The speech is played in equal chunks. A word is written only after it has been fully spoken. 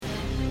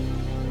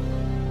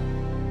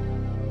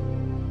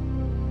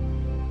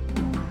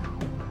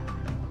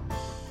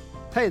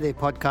Hey there,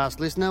 podcast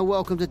listener.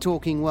 Welcome to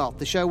Talking Wealth,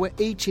 the show where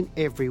each and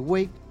every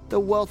week the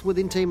Wealth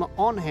Within team are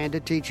on hand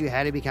to teach you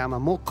how to become a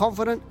more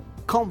confident,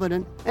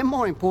 competent, and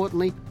more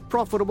importantly,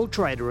 profitable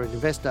trader and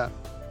investor.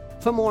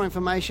 For more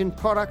information,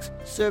 products,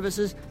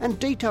 services, and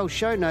detailed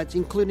show notes,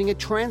 including a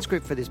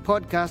transcript for this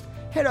podcast,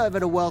 head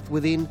over to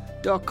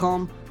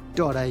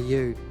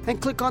wealthwithin.com.au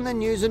and click on the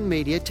News and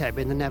Media tab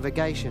in the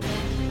navigation.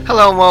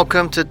 Hello and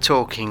welcome to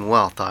Talking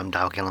Wealth. I'm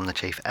Dale Gillham, the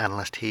Chief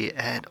Analyst here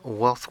at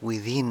Wealth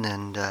Within,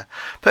 and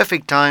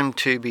perfect time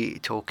to be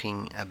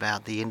talking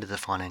about the end of the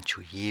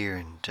financial year.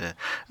 And a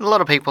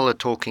lot of people are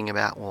talking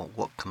about, well,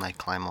 what can they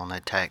claim on their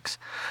tax?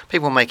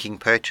 People making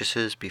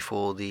purchases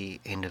before the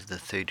end of the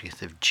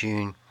 30th of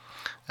June.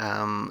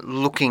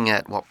 Looking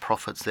at what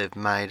profits they've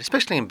made,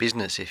 especially in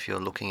business. If you're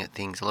looking at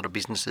things, a lot of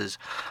businesses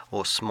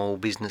or small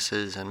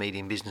businesses and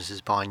medium businesses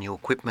buy new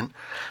equipment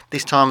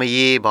this time of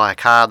year, buy a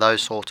car,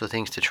 those sorts of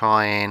things to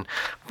try and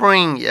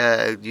bring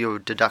your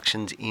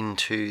deductions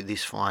into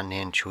this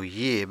financial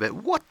year. But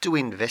what do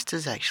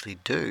investors actually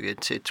do?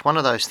 It's one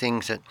of those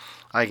things that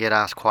I get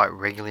asked quite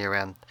regularly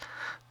around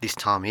this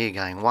time of year,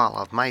 going, well,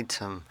 I've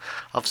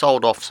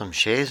sold off some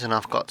shares and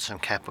I've got some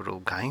capital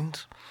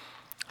gains.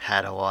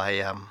 How do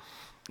I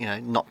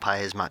not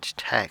pay as much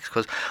tax?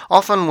 Because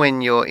often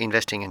when you're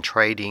investing and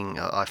trading,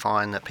 I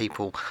find that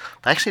people,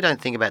 they actually don't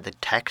think about the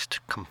tax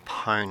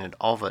component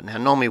of it. Now,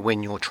 normally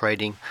when you're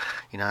trading,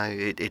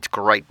 it's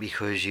great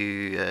because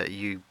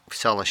you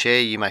sell a share,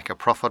 you make a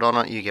profit on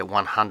it, you get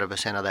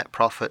 100% of that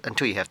profit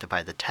until you have to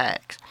pay the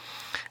tax.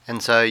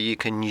 And so you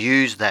can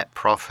use that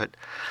profit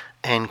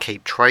and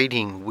keep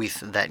trading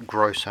with that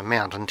gross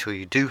amount until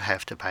you do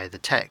have to pay the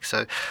tax.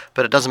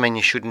 But it doesn't mean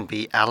you shouldn't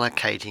be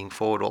allocating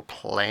for it or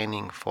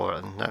planning for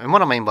it. And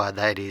what I mean by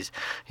that is,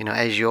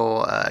 as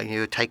you're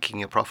taking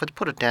your profits,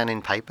 put it down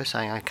in paper,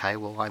 saying, okay,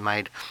 well, I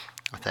made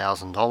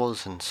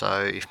 $1,000, and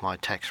so if my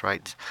tax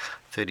rate's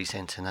 30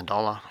 cents in the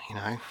dollar,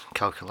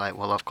 calculate,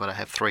 well, I've got to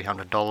have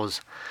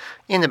 $300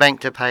 in the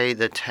bank to pay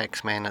the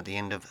tax man at the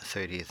end of the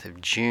 30th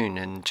of June,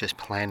 and just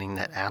planning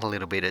that out a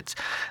little bit. It's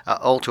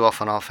all too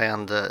often I've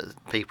found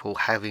people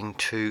having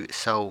to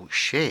sell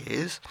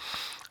shares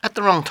at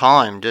the wrong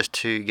time just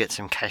to get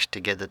some cash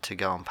together to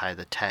go and pay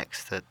the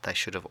tax that they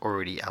should have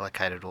already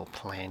allocated or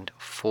planned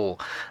for.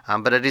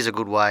 But it is a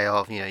good way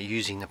of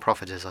using the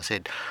profits, as I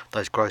said,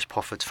 those gross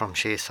profits from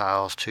share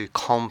sales, to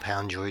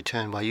compound your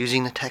return by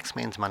using the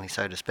taxman's money,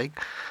 so to speak,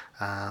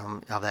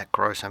 of that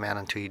gross amount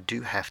until you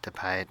do have to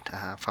pay it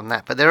from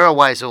that. But there are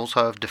ways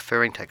also of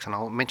deferring tax, and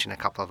I'll mention a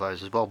couple of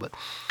those as well. But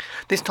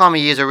this time of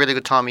year is a really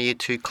good time of year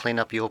to clean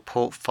up your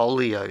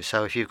portfolio.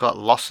 So if you've got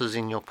losses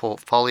in your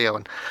portfolio,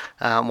 and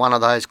one of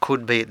those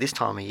could be at this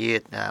time of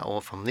year,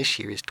 or from this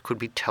year, could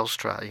be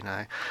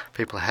Telstra.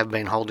 People have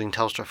been holding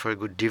Telstra for a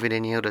good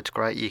dividend yield. It's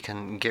great. You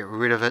can get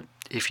rid of it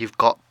if you've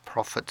got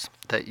profits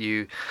that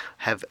you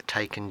have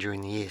taken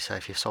during the year. So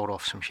if you've sold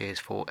off some shares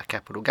for a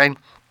capital gain,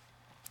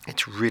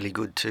 it's really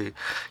good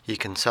you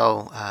can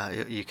sell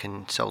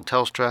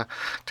Telstra,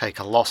 take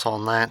a loss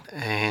on that,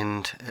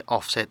 and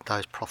offset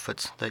those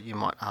profits that you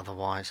might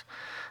otherwise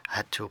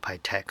had to pay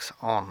tax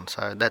on.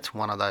 So that's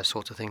one of those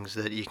sorts of things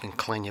that you can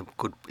clean your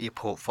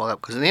portfolio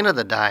up. Because at the end of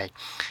the day,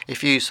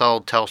 if you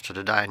sold Telstra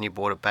today and you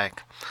bought it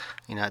back,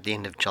 at the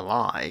end of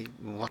July,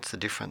 what's the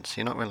difference?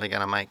 You're not really going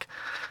to make.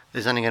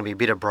 There's only going to be a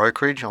bit of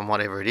brokerage on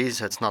whatever it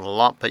is. It's not a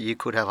lot, but you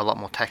could have a lot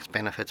more tax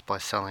benefits by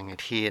selling it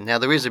here. Now,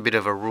 there is a bit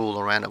of a rule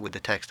around it with the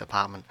tax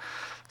department,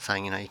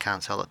 saying, you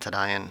can't sell it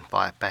today and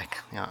buy it back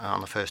on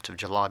the 1st of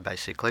July,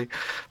 basically.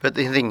 But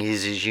the thing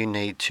is you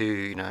need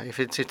to, if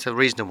it's a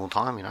reasonable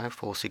time,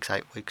 4, 6,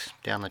 8 weeks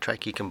down the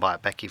track, you can buy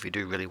it back if you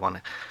do really want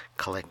to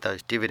collect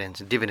those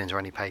dividends. And dividends are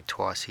only paid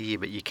twice a year,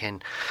 but you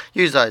can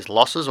use those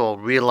losses or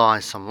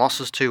realise some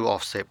losses to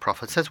offset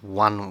profits. That's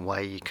one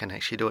way you can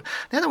actually do it.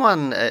 The other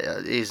one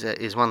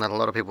is one that a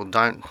lot of people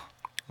don't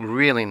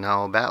really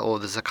know about, or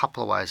there's a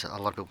couple of ways that a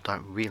lot of people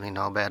don't really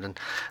know about, and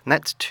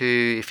that's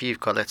if you've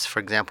got, for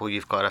example,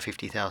 you've got a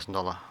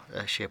 $50,000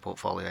 share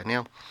portfolio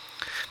now,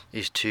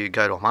 is to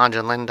go to a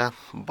margin lender,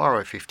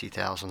 borrow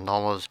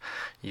 $50,000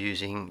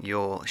 using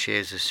your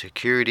shares as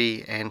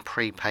security, and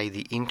prepay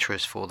the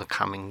interest for the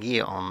coming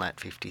year on that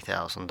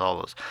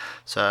 $50,000.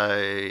 So,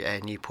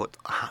 and you put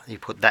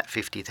that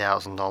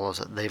 $50,000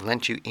 that they've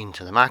lent you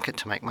into the market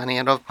to make money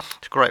out of.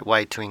 It's a great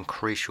way to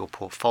increase your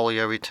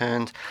portfolio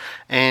returns,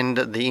 and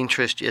the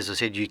interest, as I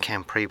said, you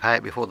can prepay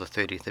it before the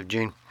 30th of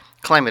June.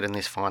 Claim it in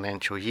this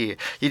financial year.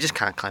 You just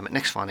can't claim it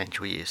next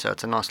financial year. So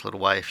it's a nice little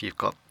way if you've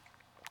got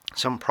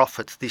some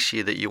profits this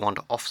year that you want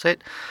to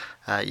offset,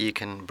 you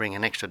can bring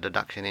an extra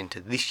deduction into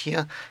this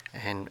year,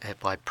 and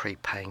by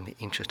prepaying the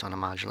interest on a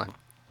margin loan.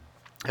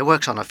 It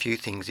works on a few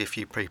things if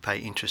you prepay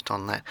interest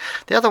on that.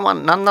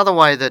 Another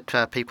way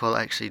that people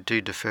actually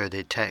do defer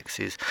their tax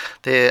is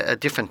there are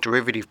different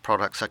derivative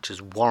products such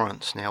as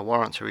warrants. Now,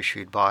 warrants are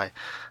issued by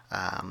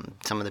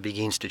some of the big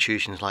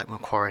institutions like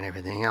Macquarie and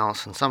everything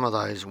else, and some of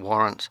those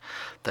warrants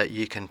that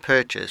you can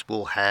purchase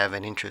will have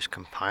an interest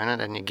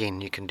component. And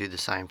again, you can do the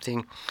same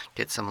thing,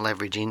 get some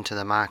leverage into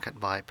the market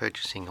by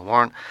purchasing a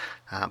warrant,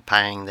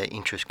 paying the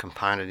interest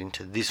component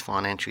into this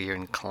financial year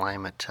and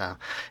claim it.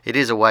 It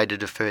is a way to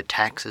defer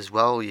tax as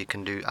well. You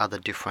can do other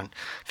different,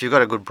 if you've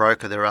got a good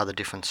broker, there are other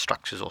different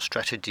structures or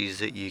strategies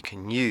that you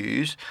can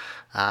use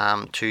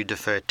to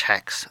defer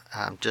tax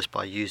just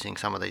by using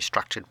some of these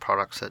structured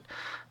products that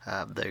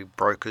the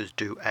brokers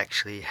do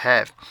actually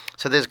have.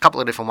 So there's a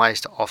couple of different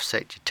ways to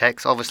offset your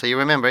tax. Obviously, you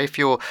remember, if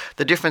you're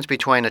the difference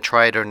between a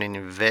trader and an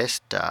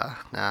investor,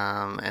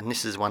 and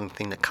this is one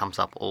thing that comes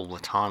up all the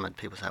time, and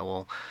people say,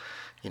 well,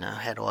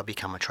 how do I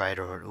become a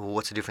trader, or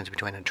what's the difference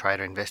between a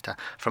trader and investor?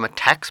 From a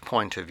tax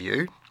point of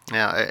view,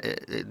 now,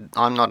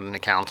 I'm not an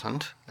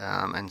accountant,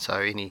 and so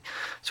any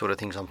sort of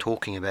things I'm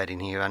talking about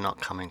in here are not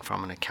coming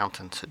from an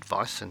accountant's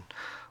advice, and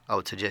I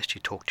would suggest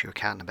you talk to your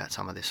accountant about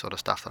some of this sort of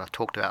stuff that I've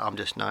talked about. I'm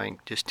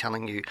just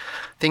telling you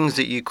things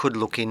that you could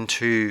look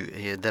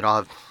into that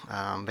I've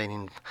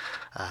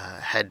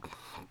had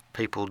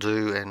people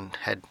do and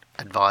had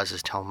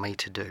advisors tell me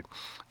to do.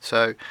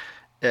 So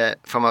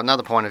from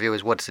another point of view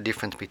is, what's the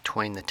difference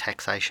between the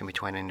taxation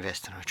between an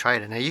investor and a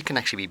trader? Now, you can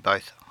actually be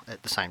both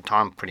at the same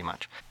time, pretty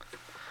much.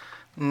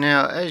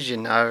 Now, as you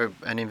know,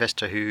 an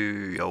investor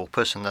or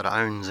person that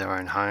owns their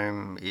own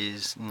home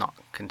is not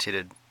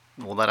considered,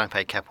 well, they don't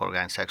pay capital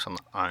gains tax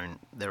on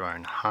their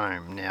own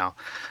home. Now,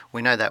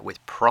 we know that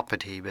with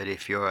property, but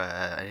if you're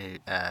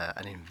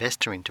an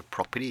investor into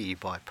property, you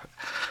buy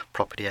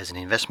property as an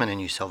investment and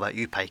you sell that,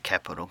 you pay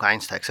capital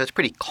gains tax. So it's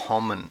pretty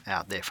common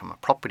out there from a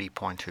property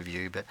point of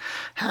view. But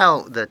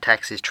how the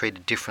tax is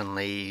treated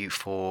differently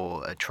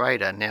for a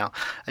trader. Now,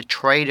 a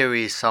trader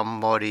is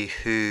somebody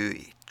who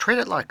treat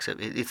it like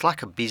it's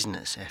like a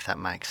business, if that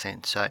makes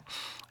sense. So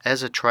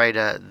as a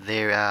trader,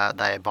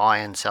 they buy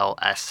and sell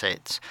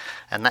assets,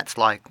 and that's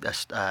like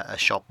a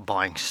shop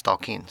buying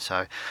stock in.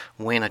 So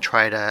when a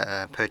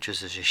trader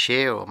purchases a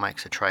share or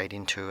makes a trade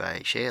into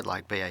a share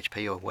like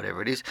BHP or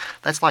whatever it is,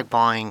 that's like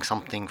buying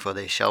something for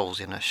their shelves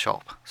in a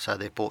shop. So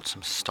they've bought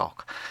some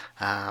stock.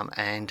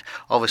 And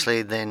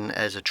obviously then,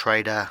 as a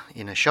trader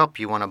in a shop,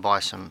 you want to buy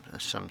some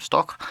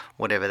stock,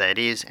 whatever that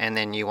is, and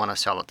then you want to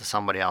sell it to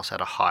somebody else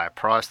at a higher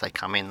price. They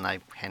come in, they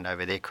hand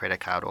over their credit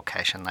card or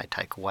cash, and they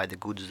take away the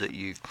goods that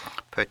you've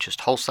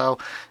purchased wholesale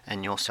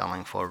and you're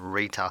selling for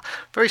retail.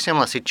 Very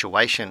similar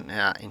situation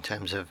in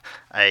terms of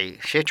a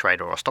share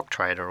trader or a stock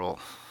trader, or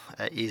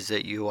is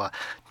that you are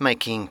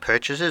making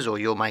purchases or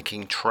you're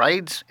making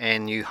trades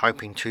and you're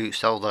hoping to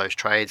sell those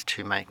trades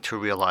to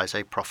realize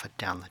a profit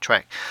down the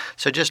track.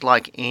 So just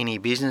like any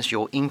business,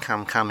 your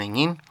income coming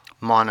in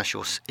minus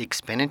your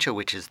expenditure,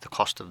 which is the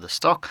cost of the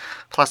stock,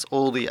 plus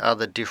all the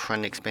other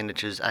different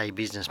expenditures a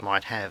business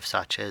might have,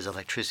 such as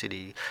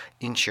electricity,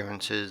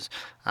 insurances,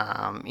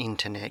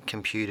 internet,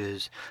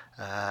 computers,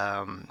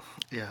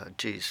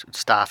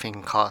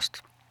 staffing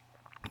costs,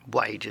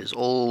 wages,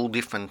 all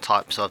different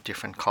types of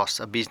different costs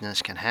a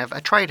business can have, a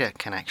trader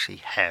can actually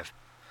have.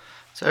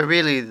 So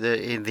really,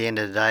 at the end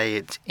of the day,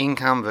 it's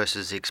income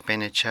versus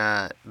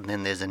expenditure.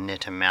 Then there's a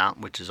net amount,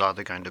 which is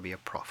either going to be a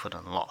profit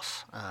and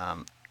loss.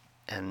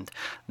 And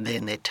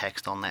then they're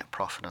taxed on that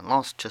profit and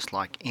loss, just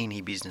like any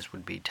business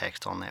would be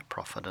taxed on that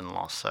profit and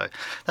loss. So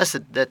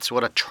that's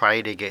what a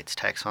trader gets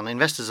taxed on.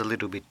 Investors are a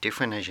little bit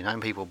different, as you know.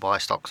 People buy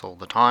stocks all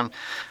the time,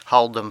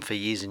 hold them for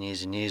years and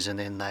years and years, and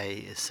then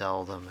they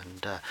sell them.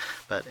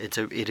 But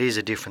it is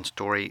a different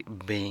story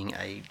being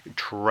a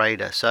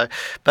trader. So,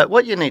 but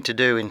what you need to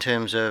do in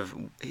terms of,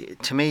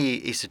 to me,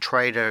 is a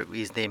trader,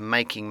 is they're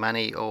making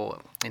money, or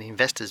an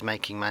investor's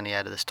making money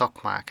out of the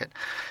stock market.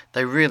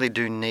 They really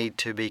do need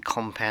to be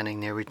compounding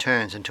their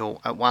returns until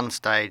at one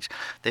stage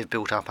they've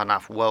built up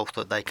enough wealth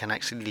that they can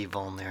actually live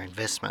on their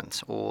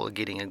investments, or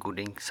getting a good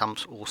income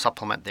or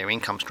supplement their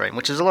income stream,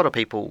 which is a lot of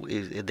people,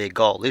 their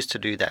goal is to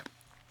do that.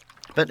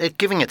 But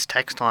given its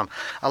tax time,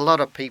 a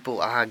lot of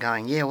people are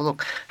going, yeah, well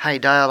look, hey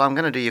Dale, I'm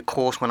going to do your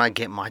course when I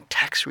get my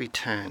tax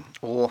return,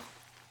 or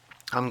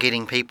I'm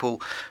getting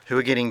people who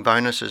are getting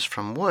bonuses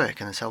from work,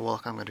 and they say, well,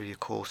 I'm going to do your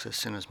course as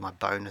soon as my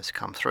bonus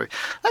come through.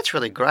 That's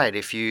really great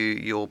if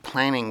you're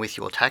planning with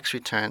your tax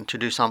return to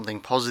do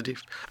something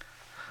positive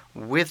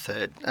with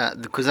it,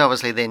 because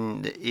obviously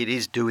then it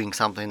is doing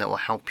something that will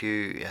help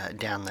you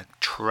down the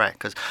track.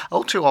 Because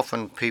all too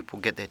often people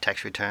get their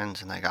tax returns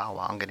and they go, oh,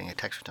 well, I'm getting a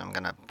tax return, I'm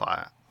going to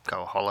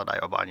go on holiday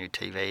or buy a new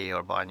TV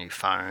or buy a new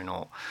phone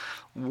or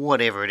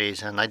whatever it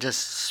is, and they just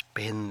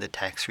spend the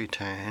tax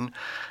return.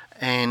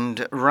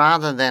 And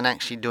rather than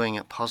actually doing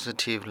it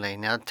positively,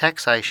 now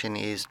taxation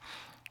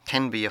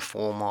can be a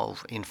form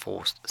of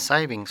enforced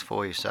savings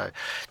for you. So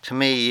to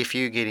me, if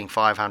you're getting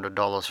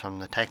 $500 from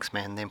the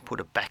taxman, then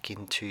put it back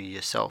into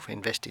yourself,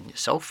 invest in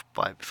yourself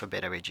for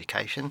better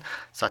education,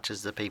 such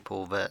as the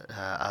people that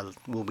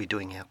will be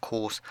doing our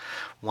course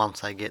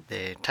once they get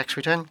their tax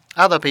return.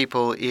 Other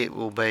people, it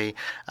will be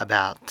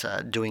about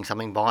doing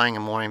something, buying a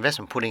more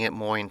investment, putting it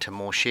more into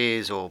more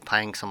shares or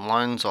paying some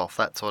loans off,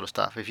 that sort of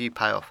stuff. If you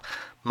pay off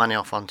money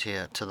off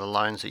onto to the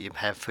loans that you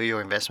have for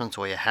your investments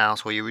or your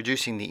house, or you're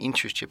reducing the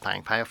interest you're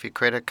paying, pay off your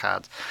credit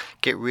cards,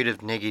 get rid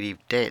of negative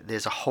debt.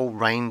 There's a whole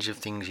range of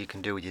things you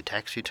can do with your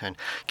tax return.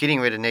 Getting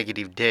rid of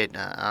negative debt,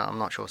 I'm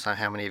not sure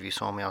how many of you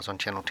saw me. I was on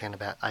Channel 10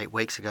 about 8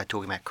 weeks ago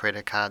talking about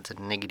credit cards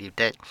and negative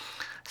debt,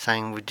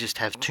 saying we just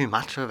have too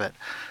much of it,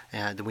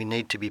 that we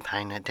need to be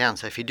paying that down.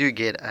 So if you do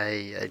get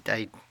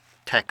a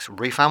tax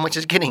refund, which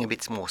is getting a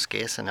bit more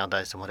scarce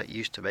nowadays than what it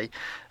used to be,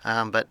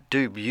 but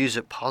do use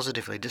it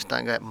positively. Just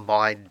don't go out and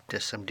buy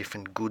just some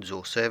different goods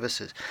or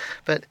services.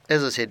 But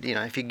as I said,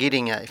 if you're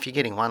getting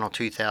 $1,000 or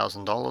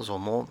 $2,000 or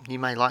more, you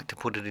may like to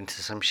put it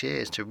into some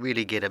shares to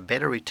really get a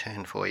better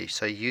return for you.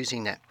 So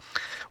using that.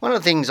 One of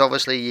the things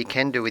obviously you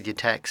can do with your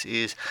tax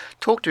is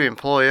talk to your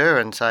employer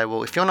and say,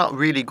 well, if you're not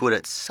really good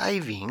at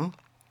saving,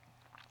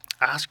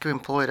 ask your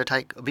employer to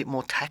take a bit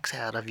more tax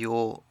out of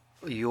your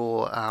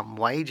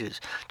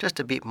wages, just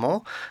a bit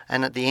more,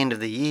 and at the end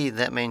of the year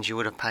that means you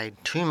would have paid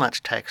too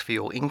much tax for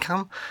your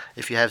income.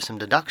 If you have some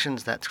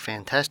deductions, that's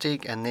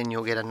fantastic, and then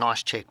you'll get a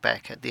nice check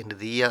back at the end of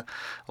the year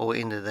or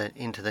into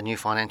the new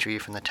financial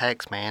year from the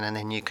tax man, and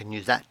then you can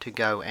use that to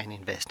go and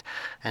invest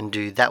and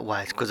do that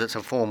way, because it's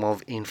a form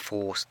of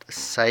enforced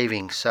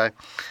savings. So,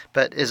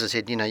 but as I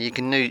said, you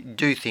can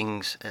do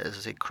things, as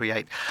I said,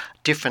 create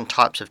different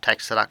types of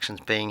tax deductions.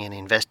 Being an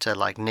investor,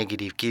 like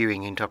negative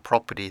gearing into a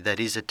property, that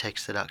is a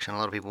tax deduction. A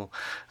lot of people,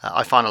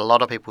 I find a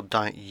lot of people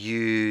don't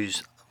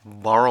use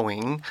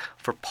borrowing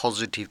for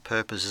positive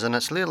purposes, and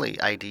it's literally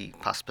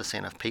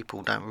 80+% of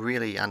people don't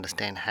really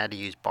understand how to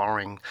use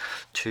borrowing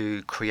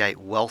to create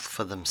wealth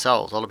for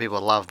themselves. A lot of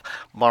people love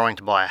borrowing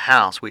to buy a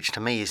house, which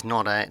to me is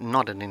not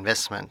an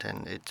investment,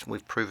 and it's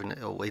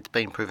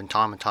been proven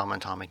time and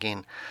time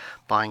again.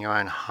 Buying your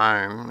own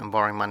home and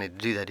borrowing money to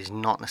do that is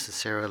not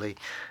necessarily,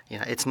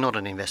 it's not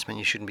an investment.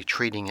 You shouldn't be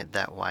treating it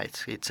that way.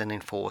 It's an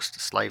enforced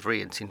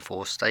slavery. It's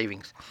enforced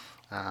savings.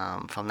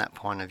 From that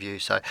point of view.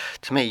 So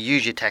to me,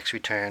 use your tax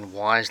return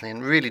wisely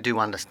and really do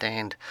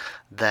understand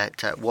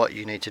that what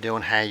you need to do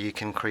and how you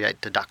can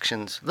create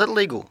deductions, the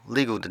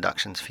legal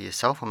deductions for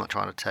yourself. I'm not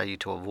trying to tell you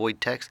to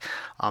avoid tax.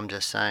 I'm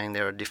just saying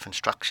there are different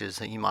structures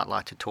that you might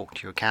like to talk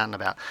to your accountant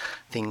about,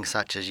 things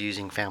such as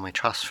using family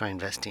trusts for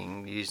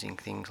investing, using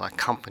things like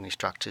company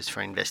structures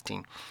for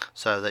investing,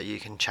 so that you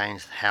can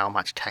change how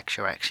much tax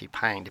you're actually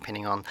paying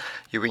depending on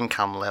your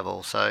income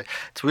level. So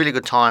it's a really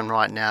good time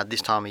right now,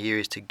 this time of year,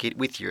 is to get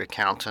with your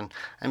accountant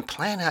and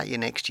plan out your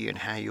next year and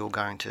how you're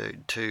going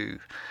to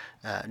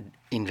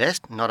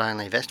invest. Not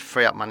only invest,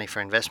 free up money for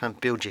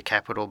investment, build your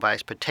capital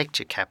base, protect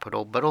your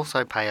capital, but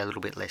also pay a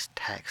little bit less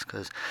tax,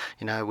 because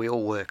we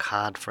all work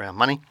hard for our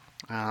money.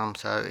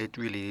 So it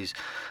really is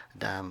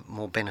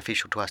more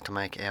beneficial to us to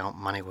make our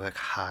money work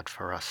hard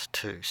for us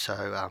too.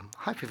 So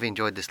hope you've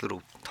enjoyed this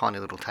tiny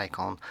little take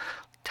on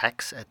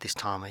tax at this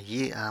time of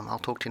year. I'll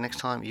talk to you next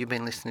time. You've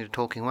been listening to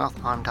Talking Wealth.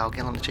 I'm Dale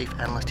Gillham, the Chief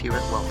Analyst here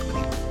at Wealth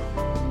Within.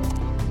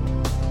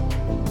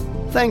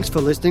 Thanks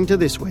for listening to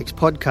this week's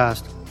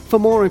podcast. For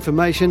more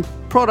information,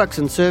 products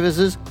and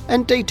services,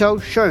 and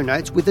detailed show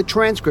notes with a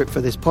transcript for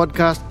this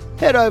podcast,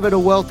 head over to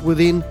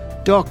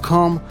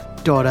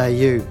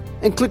wealthwithin.com.au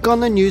and click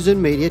on the News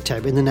and Media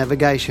tab in the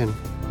navigation.